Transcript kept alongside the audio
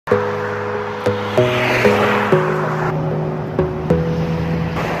Juju,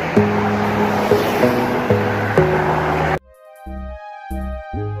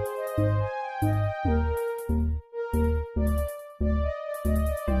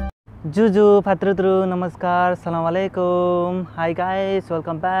 Patrutru, Namaskar, Assalamualaikum. Hi guys,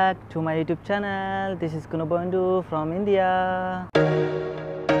 welcome back to my YouTube channel. This is Kuno Bondu from India.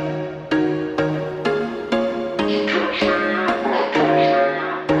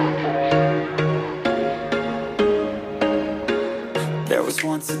 There was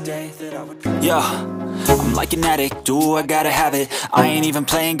once a day that I would... I'm like an addict, do I gotta have it. I ain't even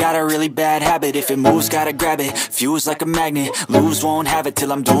playing, got a really bad habit. If it moves, gotta grab it, fuse like a magnet. Lose, won't have it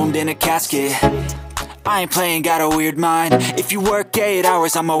till I'm doomed in a casket. I ain't playing, got a weird mind. If you work 8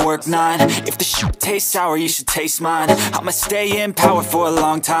 hours, I'ma work 9. If the shoot tastes sour, you should taste mine. I'ma stay in power for a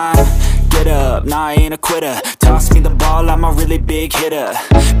long time. Get up, nah, I ain't a quitter. Toss me the ball, I'm a really big hitter.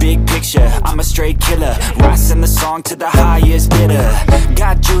 Big picture, I'm a straight killer. Rising the song to the highest bidder.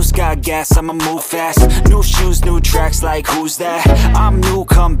 Got juice, got gas, I'ma move fast. New shoes, new tracks, like who's that? I'm new,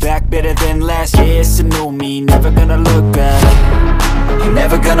 come back, better than last. Yeah, it's a new me, never gonna look back.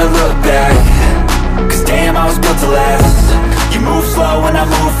 Never gonna look back. Cause damn, I was built to last. You move slow and I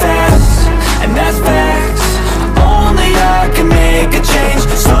move fast, and that's facts. Only I can make a change.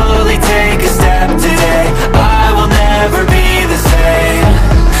 Slowly take a step today. I will never be the same.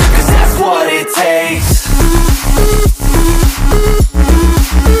 Cause that's what it takes.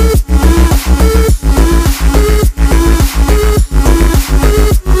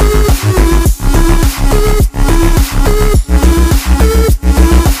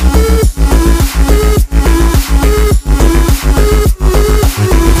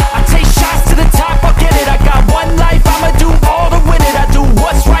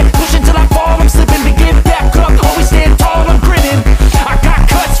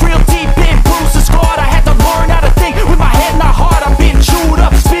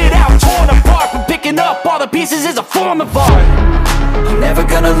 Pieces is a form of art. I'm never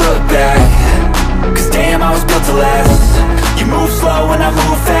gonna look back. Cause damn, I was built to last. You move slow and I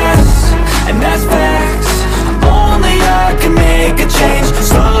move fast, and that's facts. Only I can make a change.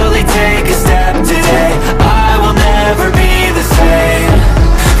 Slowly take a step today. I will never be the same.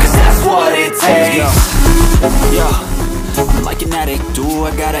 Cause that's what it takes. I'm like an addict, do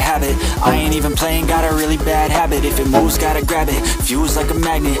I gotta have it. I ain't even playing, got a really bad habit. If it moves, gotta grab it, fuse like a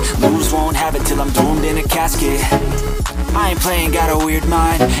magnet. Lose, won't have it till I'm doomed in a casket. I ain't playing, got a weird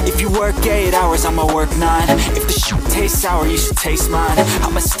mind. If you work 8 hours, I'ma work 9. If the shoot tastes sour, you should taste mine.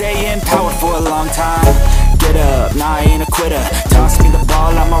 I'ma stay in power for a long time. Get up, nah, I ain't a quitter. Toss me the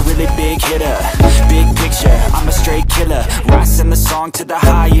ball, I'm a really big hitter. Big picture, I'm a straight killer. Rising the song to the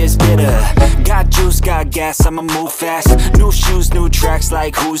highest bidder. Got juice, got gas, I'ma move fast. New shoes, new tracks,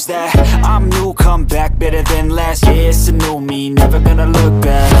 like who's that? I'm new, come back, better than last. Yeah, it's a new me, never gonna look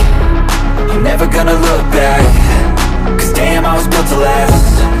back. Never gonna look back. Cause damn, I was built to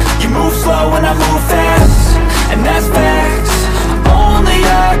last. You move slow and I move fast, and that's facts. Only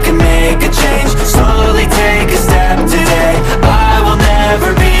I can make a change. Slowly take a step today. I will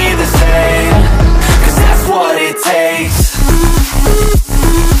never be the same. Cause that's what it takes.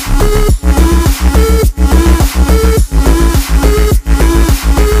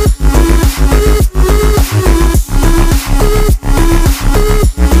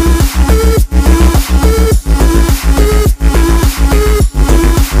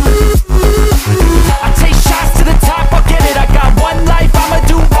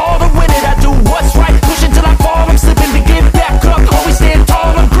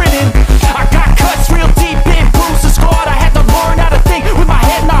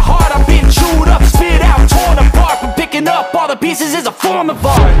 Pieces is a form of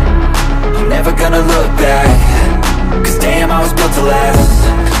art. I'm never gonna look back. Cause damn, I was built to last.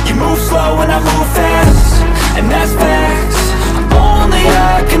 You move slow and I move fast, and that's facts. Only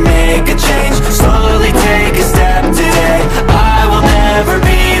I can make a change. Slowly take a step today. I will never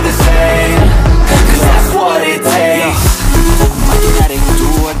be the same. Cause that's what it takes. I'm like an addict,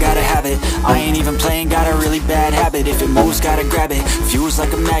 do I gotta have it. I ain't even playing, got a really bad habit. If it moves, gotta grab it, fuse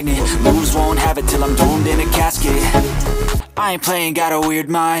like a magnet. Lose, won't have it till I'm doomed in a casket. I ain't playing, got a weird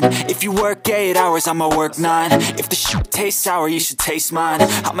mind. If you work 8 hours, I'ma work 9. If the shoot tastes sour, you should taste mine.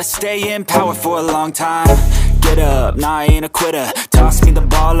 I'ma stay in power for a long time. Get up, nah, I ain't a quitter. Toss me the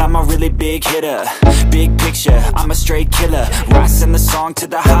ball, I'm a really big hitter. Big picture, I'm a straight killer. Rising the song to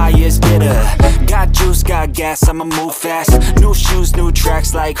the highest bidder. Got juice, got gas, I'ma move fast. New shoes, new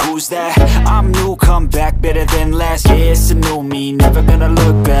tracks, like who's that? I'm new, come back, better than last. Yeah, it's a new me, never gonna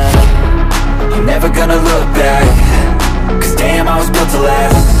look back. Never gonna look back. Cause damn, I was built to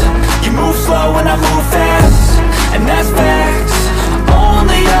last. You move move slow and I move fast, and that's facts.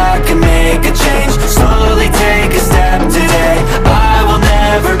 Only I can make a change. Slowly take a step today. I will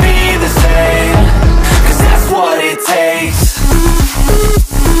never be the same.